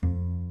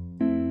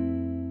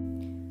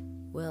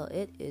Well,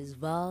 it is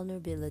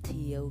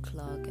Vulnerability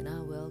O'Clock, and I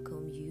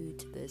welcome you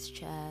to this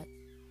chat.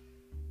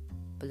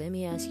 But let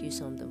me ask you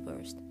something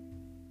first.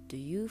 Do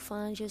you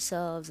find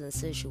yourselves in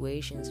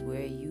situations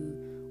where you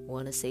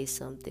want to say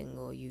something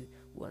or you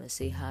want to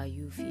say how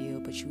you feel,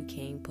 but you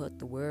can't put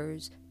the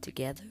words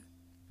together?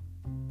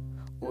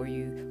 Or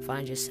you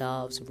find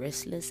yourselves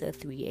restless at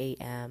 3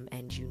 a.m.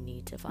 and you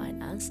need to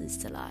find answers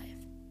to life?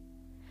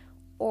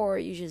 Or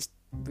you just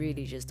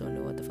really don't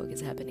know what the fuck is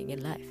happening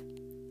in life?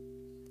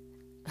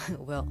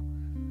 Well,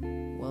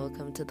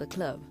 welcome to the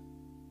club.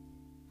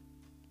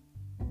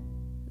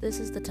 This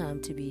is the time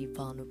to be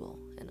vulnerable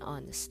and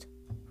honest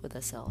with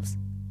ourselves.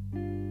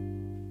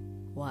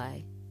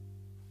 Why?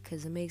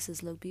 Because it makes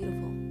us look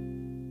beautiful.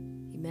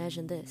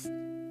 Imagine this.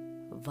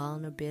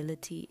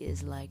 Vulnerability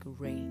is like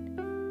rain.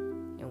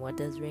 And what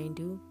does rain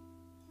do?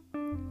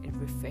 It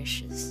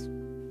refreshes.